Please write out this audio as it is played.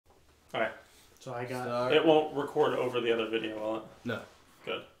All right. So I got... Start. It won't record over the other video, will it? No.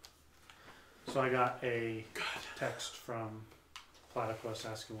 Good. So I got a text from Platypus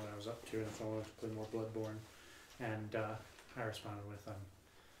asking what I was up to and if I wanted to play more Bloodborne. And I responded with, I'm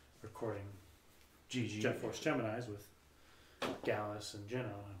recording Jet Force Geminis with Gallus and Jinno.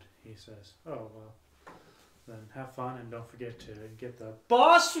 And he says, oh, well, then have fun and don't forget to get the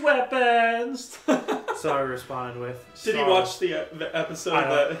boss weapons! So I responded with... Did he watch the episode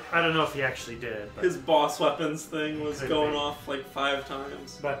that... I don't know if he actually did. But his boss weapons thing was going off like 5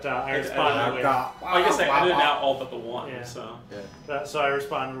 times. But I responded with... I guess I edited out all but the one, Yeah. so... Yeah. So I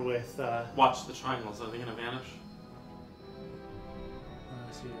responded with... Watch the triangles. Are they going to vanish?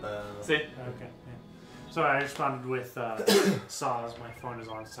 See? Okay. Yeah. So I responded with saws. My phone is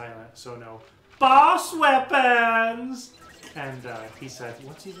on silent, so no boss weapons. And he said,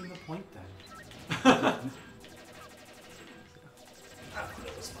 "What's even the point then?" I thought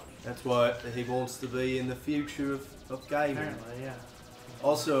it was funny. That's what he wants to be in the future of gaming. Apparently, yeah.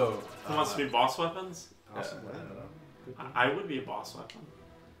 Also, Who wants to be boss weapons? Possibly. I don't know. I would be a boss weapon.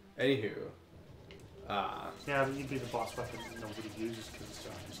 Anywho, Yeah, but you'd be the boss weapon that nobody uses because it's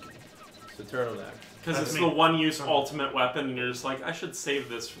I'm just kidding. so Turtleneck. Because That's it's me. the one-use ultimate weapon, and you're just like, I should save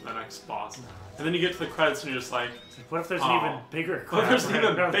this for the next boss. And then you get to the credits, and you're just like, What if there's an even bigger what if there's crab an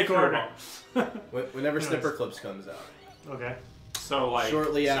even around the bigger corner? one? Whenever Anyways. Snipper Clips comes out. Okay. So, like,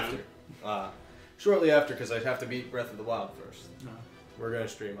 Shortly soon. after. Shortly after, because I have to beat Breath of the Wild first. No. We're going to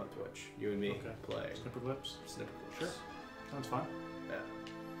stream on Twitch. You and me Okay. play Snipper clips. Snipper Clips. Sure. Sounds fun. Yeah.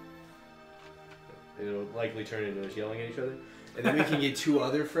 It'll likely turn into us yelling at each other. And then we can get 2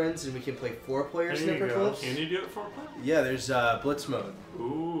 other friends and we can play 4-player There you Snipper go. Clips. Can you do it for a player? Yeah, there's Blitz mode,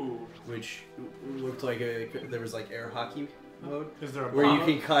 Ooh. which looked like there was like air hockey mode. Is there a Where you bomb?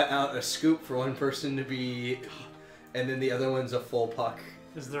 can cut out a scoop for one person to be, and then the other one's a full puck.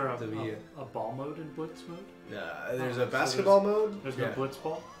 Is there a to be ball mode in Blitz mode? There's Oh, a so basketball mode. There's Yeah. no Blitz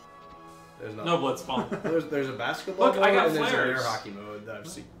ball? There's not. No blitz ball. There's a basketball Look, mode I got and there's an flares. air hockey mode that I've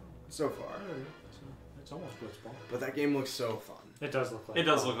seen so far. It's almost Blitz ball. But that game looks so fun. It does look like It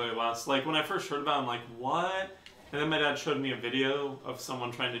does look like last. Like, when I first heard about it, I'm like, what? And then my dad showed me a video of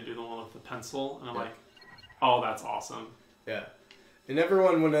someone trying to do the one with the pencil, and I'm like, oh, that's awesome. Yeah. And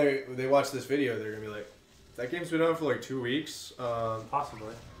everyone, when they watch this video, they're going to be like, that game's been out for like 2 weeks.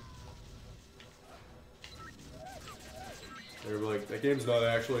 Possibly. They're like, that game's not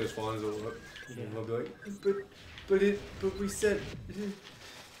actually as fun as it looked. Yeah. And they'll be like, but we said...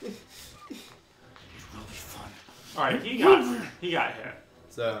 Really fun. Alright, he got hit.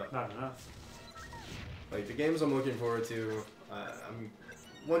 So, Not enough. like, the games I'm looking forward to,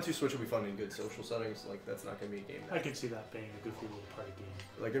 1-2 Switch will be fun in good social settings. Like, that's not going to be a game I can see that being a goofy little party game.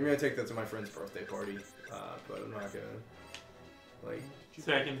 like, I'm going to take that to my friend's birthday party, but I'm not going to, like...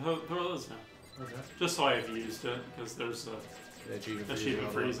 See, I can throw those now. Okay. Just so I've used it, because there's an achievement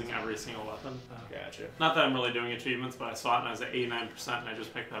achievement for using every single weapon. Gotcha. Not that I'm really doing achievements, but I saw it and I was at 89% and I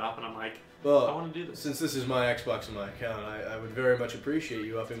just picked that up and I'm like, I Well, want to do this. since this is my Xbox and my account, I would very much appreciate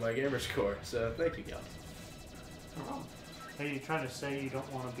you upping my gamer score. So thank you, guys. No problem. Are you trying to say you don't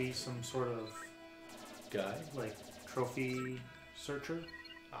want to be some sort of, Guy? like, trophy searcher?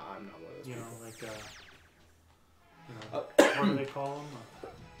 I'm not one of those You people. know, like, what do they call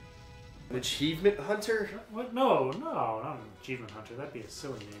them? An achievement hunter? What? No, not an achievement hunter. That'd be a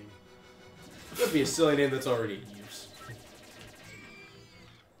silly name. That'd be a silly name that's already in use.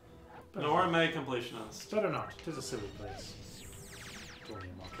 Nor am I a completionist. Better not. It is a silly place. It's only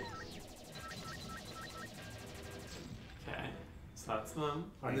a market. Okay, so that's them.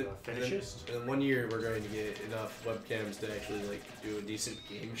 Are you a finishist? And then 1 year we're going to get enough webcams to actually like do a decent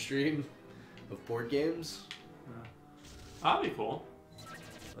game stream of board games. That'd be cool.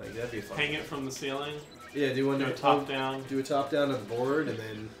 Like that'd be fun. Hang it from the ceiling. Yeah, do one Do a top down. Do a top down of the board and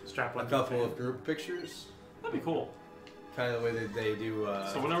then Strap a one couple of group pictures. That'd be cool. Kind of the way that they do.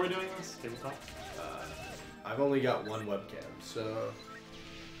 So when are we doing this? tabletop. I've only got one webcam, so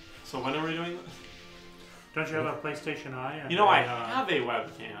So when are we doing this? Don't you have a PlayStation Eye? And You know, I a, have a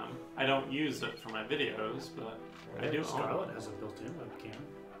webcam. I don't use it for my videos, but I do own Scarlet it. has a built-in webcam.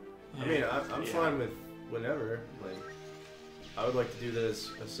 I mean, I'm Yeah. fine with whenever. Like, I would like to do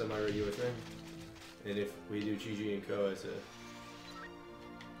this as a semi-regular thing, and if we do GG and Co as a,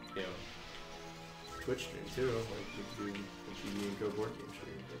 you know, Twitch stream too, like we could do a GG and Co board game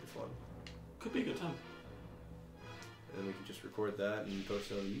stream. That'd be fun. Could be a good time. And then we could just record that and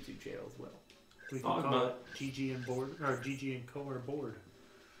post it on the YouTube channel as well. We can Oh, call no. it GG and board or GG and Co are board.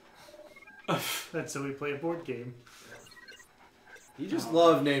 And so we play a board game. You just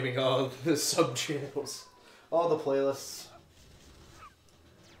love naming all the sub channels, all the playlists.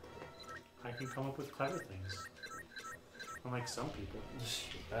 can come up with clever things. Unlike some people.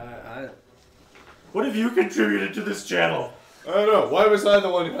 What have you contributed to this channel? I don't know. Why was I the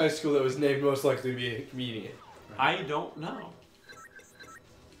one in high school that was named most likely to be a comedian? I don't know.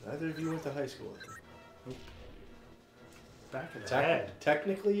 Neither of you went to high school. Nope. Back in the head.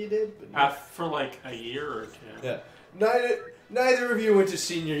 Technically you did, but For like a year or two. yeah. Neither of you went to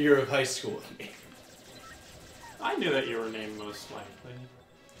senior year of high school with me. I knew that you were named most likely.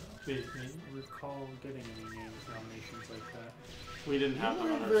 I don't recall getting any name nominations like that. We didn't have You them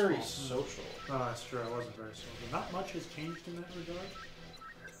were on our very school. social. Oh, that's true. I wasn't very social. Not much has changed in that regard.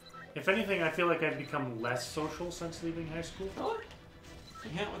 If anything, I feel like I've become less social since leaving high school. Really? I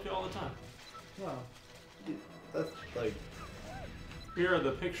hang out with you all the time. Well, That's like... You're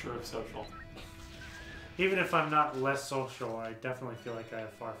the picture of social. even if I'm not less social, I definitely feel like I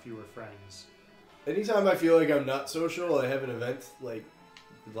have far fewer friends. Anytime I feel like I'm not social, I have an event like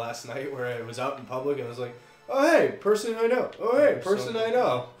last night where I was out in public and I was like, oh hey, person I know. Oh hey, person I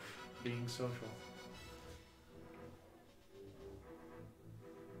know. Being social.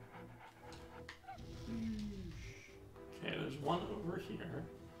 Okay, there's one over here.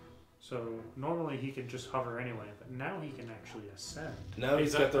 So normally he can just hover anyway, but now he can actually ascend. Now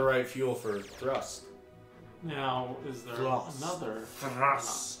he's got the right fuel for thrust. Now, is there Thrust. another?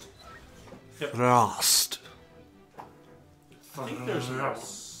 Thrust. Yep. Thrust. I think there's more. Are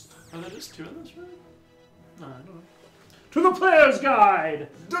there just two in this room? No, I don't know. To the player's guide!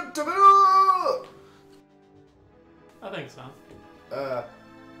 I think so. Phone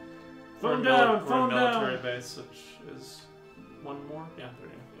We're down, we're phone a military down. base, which is one more. Yeah, there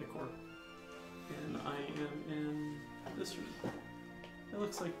you go. Acor. And I am in this room. It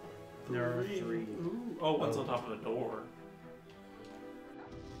looks like There are three. Ooh. Oh, one's on top of a door.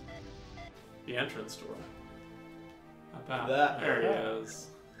 The entrance door. Not bad. There he is.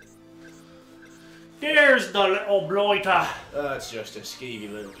 There's the little blighter. That's just a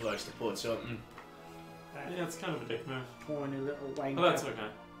skeevy little place to put something. Yeah, it's kind of a dick move. Tiny little wanker. But that's okay.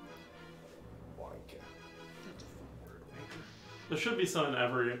 Wanker. There should be some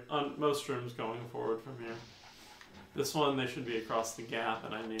in most rooms going forward from here. This one, they should be across the gap,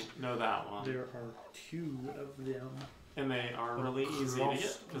 and I know that one. There are two of them. And they are really easy to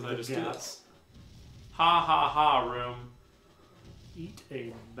get, because I the just do gap. this. Ha ha ha, room. Eat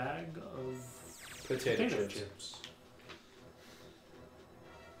a bag of Potato chips.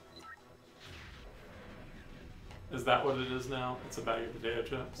 Is that what it is now? It's a bag of potato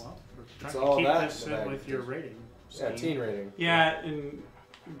chips? Well, we're It's trying all to keep that this in the in bag with of your potatoes. rating. Yeah, scheme. teen rating. Yeah, and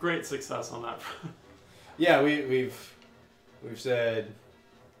great success on that front. Yeah, we've said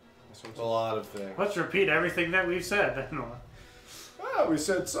a lot of things. Let's repeat everything that we've said. We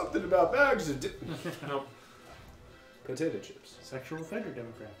said something about bags of Nope. potato chips. Sexual offender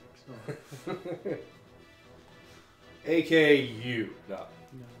demographics. Oh. AKU. No.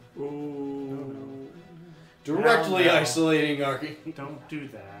 No. Ooh. No. Directly No. isolating our... Don't do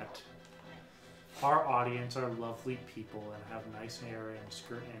that. Our audience are lovely people and have nice hair and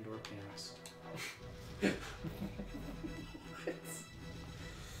skirt and or pants.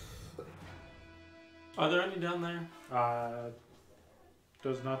 Are there any down there?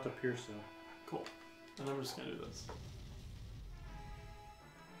 Does not appear so. Cool. And I'm just gonna do this.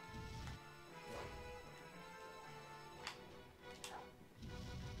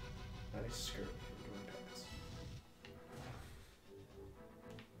 Nice skirt for doing pants.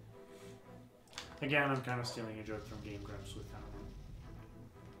 Again, I'm kind of stealing a joke from Game Grumps with that one.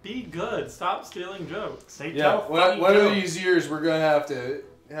 Be good. Stop stealing jokes. They Yeah, tell funny one of jokes. these years we're gonna have to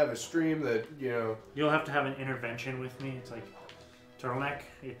have a stream that, you know... You'll have to have an intervention with me. It's like, Turtleneck,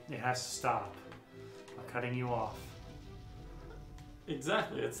 it has to stop. I'm cutting you off.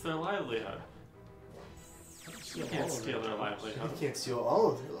 Exactly. It's their livelihood. You can't steal their livelihood. You can't steal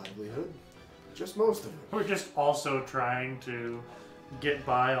all of their livelihood. Just most of it. We're just also trying to get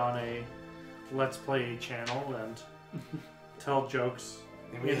by on a Let's Play channel and tell jokes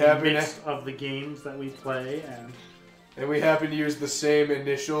And we in the happen midst of the games that we play, and we happen to use the same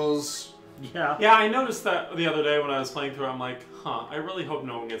initials. yeah. Yeah, I noticed that the other day when I was playing through. I'm like, huh. I really hope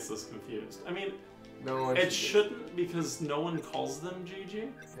no one gets this confused. I mean, No one. it shouldn't because no one calls them GG.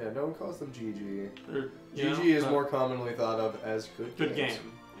 Yeah, no one calls them GG. Or, you GG know, is but more commonly thought of as good. good games.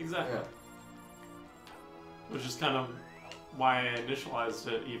 game. Exactly. Yeah. Which is kind of why I initialized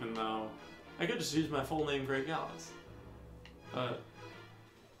it, even though I could just use my full name, Great Gallus. But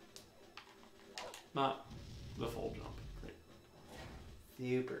not the full jump. Great.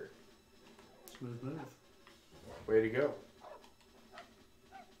 Super. Smooth move. Way to go.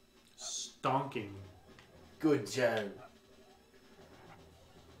 Stonking. Good job.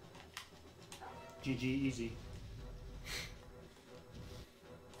 GG easy.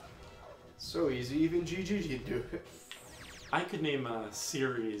 So easy, even GG can do it. I could name a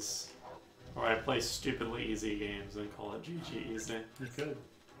series where I play stupidly easy games and call it GG Easy. You could.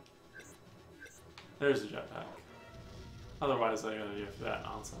 There's a jetpack. Otherwise, I gotta do that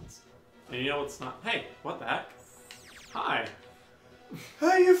nonsense. And you know what's not? Hey, what the heck? Hi.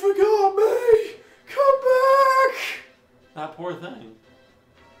 Hey, you forgot me! Come back! That poor thing.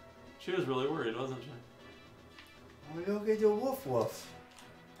 She was really worried, wasn't she? Oh, you'll get your woof woof.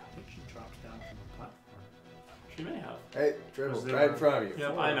 I think she drops down from the platform. She may have. Hey, Dribble, Was there right in a- front of you.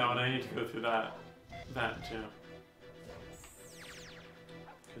 Yep, I know, and I need to go through that too.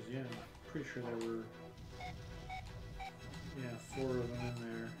 Because, yeah, I'm pretty sure there were, 4 of them in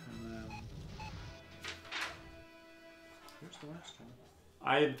there, and then... Where's the last one?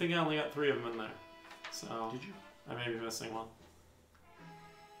 I think I only got 3 of them in there. So, Did you? I may be missing one.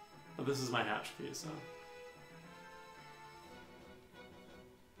 But this is my hatch key, so.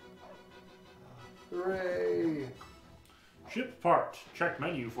 Hooray! Ship part. Check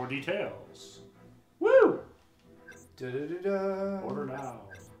menu for details. Woo! Da-da-da-da. Order now.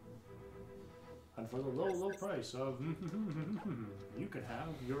 And for the low price of you can have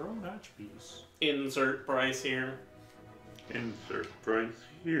your own hatch piece. Insert price here. Insert price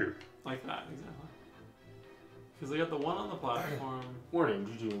here. Like that, exactly. Because they got the one on the platform. Warning,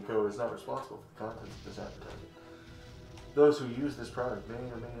 GG & Co. is not responsible for the contents of this advertisement. Those who use this product may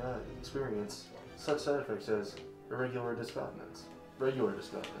or may not experience such side effects as irregular discontinence. Regular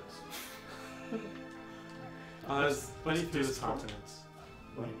discontinence. Let's through this one. Discontinence.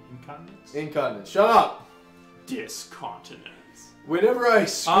 What, incontinence? Incontinence. Shut up! Discontinence. Whenever I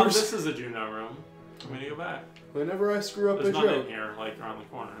screw, This is a Jinno room. I'm gonna go back. whenever I screw up There's a none in joke, here, like around the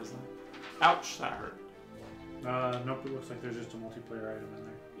corner, is there? Ouch, that hurt. Nope, it looks like there's just a multiplayer item in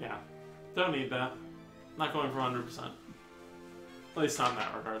there. Yeah. Don't need that. Not going for 100%. At least not in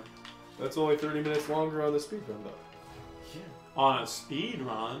that regard. that's only 30 minutes longer on the speed run though. Yeah. On a speed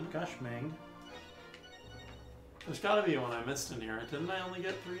run, Gosh, Ming. there's gotta be one I missed in here. Didn't I only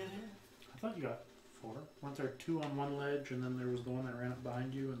get 3 in here? I thought you got 4. Weren't there 2 on one ledge, and then there was the one that ran up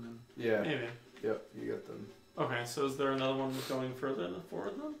behind you, and then... Yeah. Maybe. Yep, you got them. Okay, so is there another one going further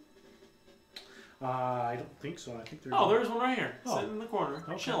forward then? I don't think so. I think there's... Oh, there's one right here. Oh. Sitting in the corner.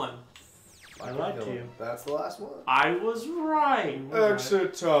 Okay. Chilling. I lied to you. That's the last one. I was right.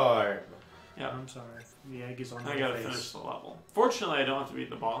 Exit time. Yeah. I'm sorry. The egg is on I my gotta face. finish the level. Fortunately, I don't have to beat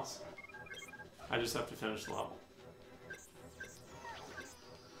the boss. I just have to finish the level.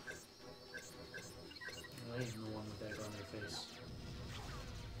 I ain't the one with egg on their face.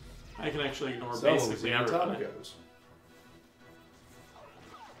 I can actually ignore Someone was basically eating everybody. tacos.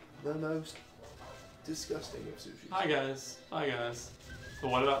 The most disgusting of sushi. Hi guys. Hi guys.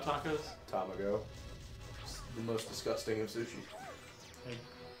 But what about tacos? Tamago. It's the most disgusting of sushi. Egg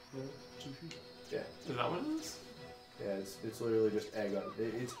roll sushi? Yeah. Is that what it is? Yeah, it's literally just egg on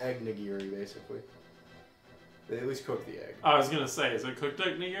it's egg nigiri basically. They at least cook the egg. I was gonna say, is it cooked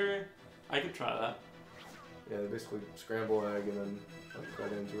egg nigiri? I could try that. Yeah, they basically scramble egg and then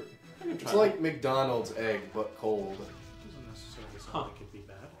cut into it. I could try It's like McDonald's egg but cold. Doesn't necessarily sound Huh. like it'd be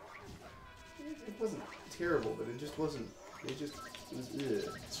bad. It wasn't terrible, but it just wasn't. It just was.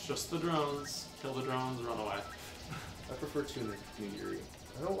 Ugh. It's just the drones. Kill the drones, run away. I prefer tuna nigiri.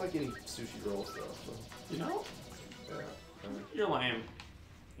 I don't like any sushi rolls though. So, You know? yeah. You're lame.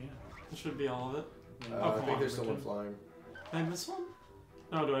 Yeah. That should be all of it. Maybe Oh, I come think on, there's someone Richard. flying. Did I miss one?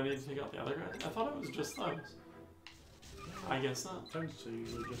 No, do I need to take out the other guy? I thought it was just those. I guess not. Sometimes it's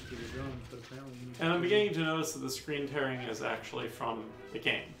usually just do the drones, but apparently you need And to I'm do- beginning to notice that the screen tearing is actually from the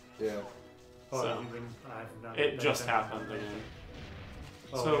game. Yeah. Oh, so- you've been, I've not It paid just attention. happened again.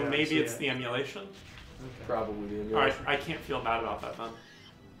 Oh, So yeah, I maybe see it's it. the emulation? Okay. Probably the emulation. Alright, I can't feel bad about that then.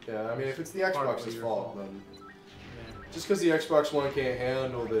 Yeah, I mean, if it's the Partly Xbox's your fault, fault. then Yeah. just because the Xbox One can't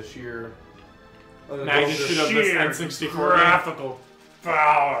handle the sheer Magnitude of this Sheer N64 game. graphical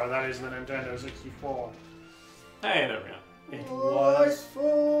power that is the Nintendo 64. Hey, there we go. It was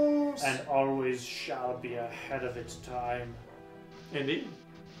was and always shall be ahead of its time. Indeed.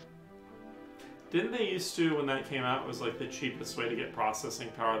 Didn't they used to, when that came out, it was like the cheapest way to get processing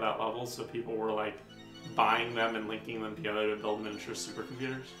power at that level, so people were like buying them and linking them together to build miniature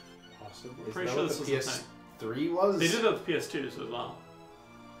supercomputers? Possibly. Isn't Pretty that sure what this the was a thing. PS3 was? They did it with PS2s as well.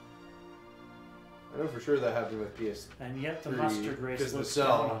 I know for sure that happened with PS. And yet the 3, mustard race 'cause the looks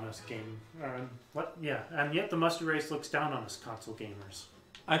cell. down on us game. What? Yeah, and yet the mustard race looks down on us console gamers.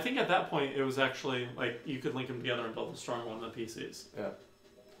 I think at that point it was actually like you could link them together and build a strong one on the PCs.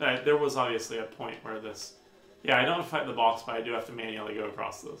 Yeah. There was obviously a point where this. Yeah, I don't have to fight the boss, but I do have to manually go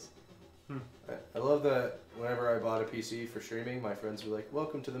across this. I love that whenever I bought a PC for streaming, my friends were like,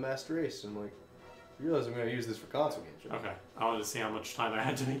 "Welcome to the Master Race." I'm like, "You realize I'm going to use this for console games, right?" Okay. I wanted to see how much time I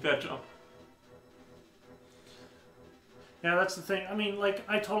had to make that jump. Yeah, that's the thing. I mean, like,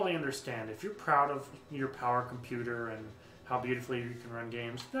 I totally understand. If you're proud of your power computer and how beautifully you can run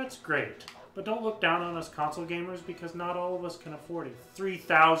games, that's great. But don't look down on us console gamers because not all of us can afford a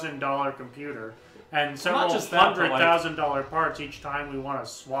 $3,000 computer and several $100,000 parts each time we want to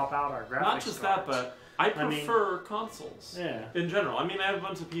swap out our graphics Not just that, cards. but I prefer consoles. Yeah. In general. I mean, I have a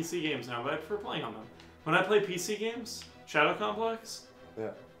bunch of PC games now, but I prefer playing on them. When I play PC games, Shadow Complex, Yeah.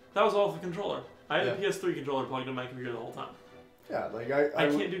 that was all with the controller. I had Yeah. a PS3 controller plugged in my computer the whole time. Yeah, like I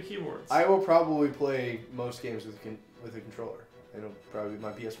can't do keyboards. I will probably play most games with a controller. It'll probably be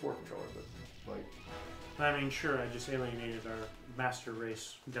my PS4 controller, but like. I mean, sure, I just alienated our Master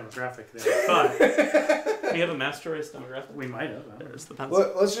Race demographic there, but We have a Master Race demographic. we might have. There's the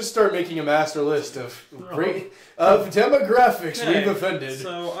pencil. Let's just start making a master list of demographics Okay, we've offended.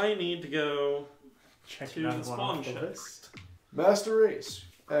 So I need to go Check to the spawn ship. Master Race,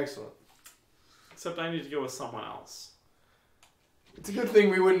 excellent. Except I need to go with someone else. It's a good thing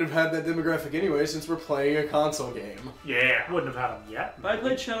we wouldn't have had that demographic anyway, since we're playing a console game. Yeah. Wouldn't have had them yet. But I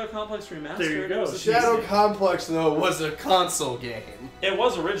played Shadow Complex Remastered. There you go. It was a Shadow PC. Complex, though, was a console game. It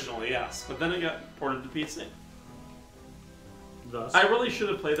was originally, yes, but then it got ported to PC. Thus, I really should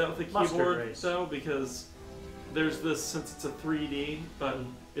have played that with a Mustard keyboard, Race. though, because there's this, since it's a 3D, but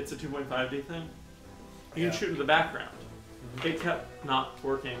it's a 2.5D thing, you Yeah. can shoot in the background. It kept not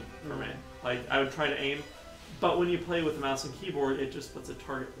working for me. Like, I would try to aim, but when you play with the mouse and keyboard, it just puts a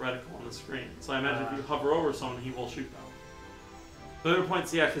target reticle on the screen. So I imagine if you hover over someone, he will shoot them. The other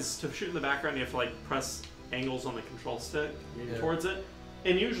points, yeah, because to shoot in the background, you have to, like, press angles on the control stick Yeah. towards it.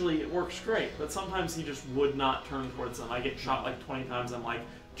 And usually it works great, but sometimes he just would not turn towards them. I get shot like 20 times, I'm like,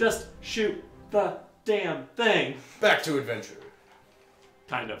 just shoot the damn thing! Back to adventure.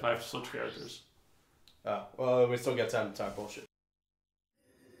 Kind of, I have to switch characters. Oh, well, we still got time to talk bullshit.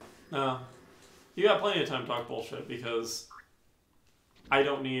 You got plenty of time to talk bullshit, because I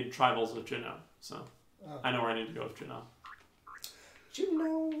don't need tribals with Jinno, so I know where I need to go with Jinno.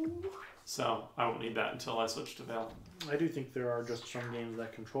 Jinno. So I won't need that until I switch to Veil. I do think there are just some games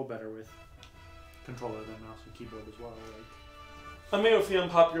that control better with controller than mouse and keyboard as well. Like, I may have the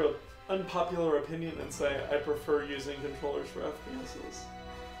unpopular opinion and say I prefer using controllers for FPSs.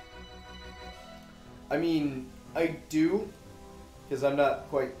 I mean, I do, because I'm not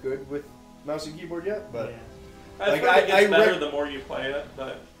quite good with mouse and keyboard yet, but... yeah. I Like, think it gets I better the more you play it,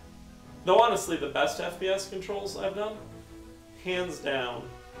 but... Though honestly, the best FPS controls I've done, hands down,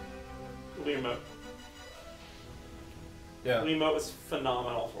 Wiimote. Yeah. Wiimote is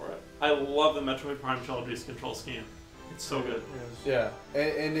phenomenal for it. I love the Metroid Prime Trilogy's control scheme. It's so good. Yeah,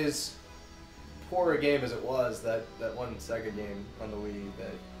 and as poor a game as it was, that one Sega game on the Wii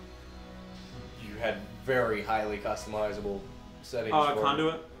that you had very highly customizable settings for.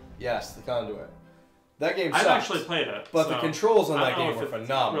 Conduit? Yes, the Conduit. That game I've sucked, actually played it. but so the controls on I that don't know game were if it's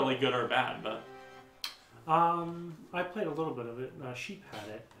phenomenal. really good or bad, but... I played a little bit of it. Sheep had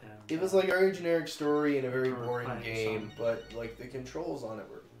it. And, It was like a very generic story and a very Or boring playing game, but like the controls on it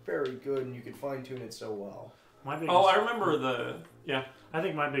were very good and you could fine tune it so well. my biggest, Oh, I remember the... Yeah. I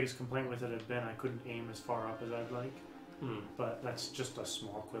think my biggest complaint with it had been I couldn't aim as far up as I'd like, but that's just a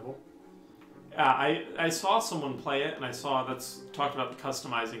small quibble. I saw someone play it, and I saw that's talked about the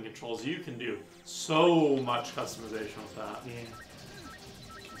customizing controls. You can do so much customization with that. Yeah.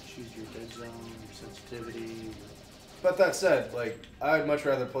 Choose your dead zone, your sensitivity. But that said, like I'd much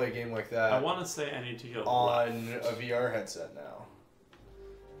rather play a game like that I want to say I need to go on left. a VR headset now.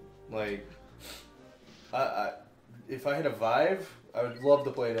 Like, if I had a Vive, I would love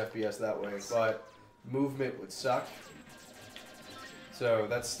to play an FPS that way, but movement would suck. So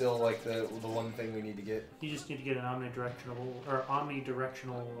that's still like the one thing we need to get. You just need to get an omnidirectional.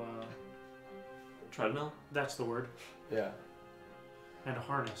 Treadmill? That's the word. Yeah. And a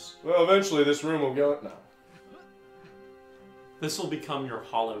harness. Well, eventually this room will go. No. This will become your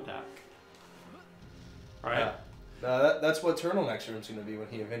holodeck. Right? Yeah. No, that's what Turtleneck's room's going to be when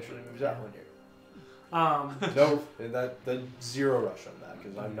he eventually moves out one year. No, that zero rush on that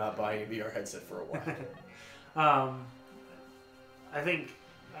because I'm not buying a VR headset for a while. I think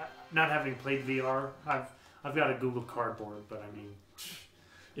not having played VR, I've got a Google Cardboard, but I mean,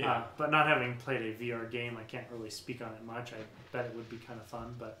 Yeah. but not having played a VR game, I can't really speak on it much. I bet it would be kind of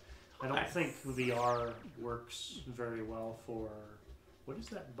fun, but I don't think VR works very well for. What is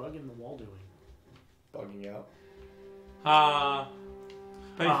that bug in the wall doing? Bugging out.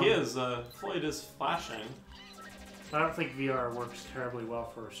 But he is, Floyd is flashing. I don't think VR works terribly well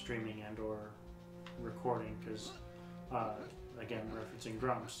for streaming and or recording because, again, referencing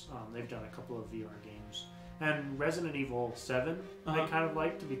Grumps, they've done a couple of VR games. And Resident Evil 7 I kind of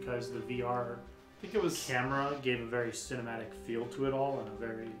liked because the VR think it was camera gave a very cinematic feel to it all, and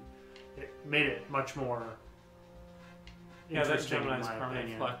it made it much more that interesting in Gemini's my permanently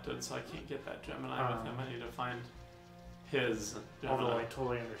opinion. collected, so I can't get that Gemini with him. I need to find his Gemini. Although I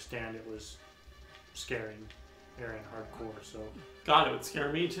totally understand it was scaring Aaron hardcore, so God, it would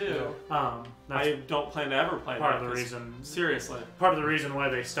scare me too. that's I don't plan to ever play part that. of the reason. Seriously. Part of the reason why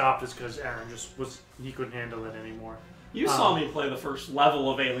they stopped is because Aaron he couldn't handle it anymore. You saw me play the first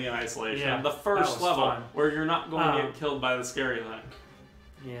level of Alien Isolation. Yeah, the first that was level fun. where you're not going to get killed by the scary thing.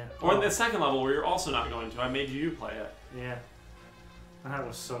 Yeah. Or the second level where you're also not going to. I made you play it. Yeah. That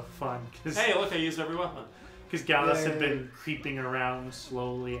was so fun. Hey, look, I used every weapon. Because Gallus had been creeping around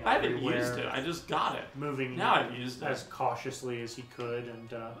slowly I haven't everywhere, used it. I just got it. moving Now I've used it. as cautiously as he could, and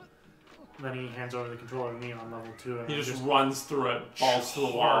then he hands over the controller to me on level 2, and He I'm just runs through it, balls to the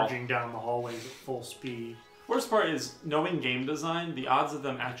wall. charging down the hallways at full speed. Worst part is, knowing game design, the odds of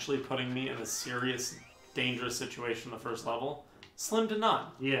them actually putting me in a serious, dangerous situation in the first level, slim to none.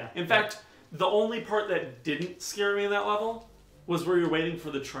 Yeah. In fact, the only part that didn't scare me in that level was where you're waiting for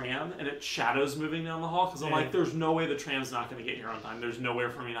the tram and it's shadows moving down the hall, because I'm like, there's no way the tram's not going to get here on time. There's nowhere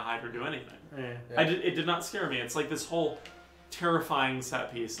for me to hide or do anything. Yeah. It did not scare me. It's like this whole terrifying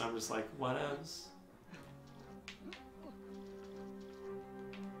set piece, and I'm just like, what else?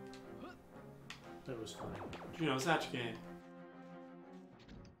 That was funny. Jinno, it's that game.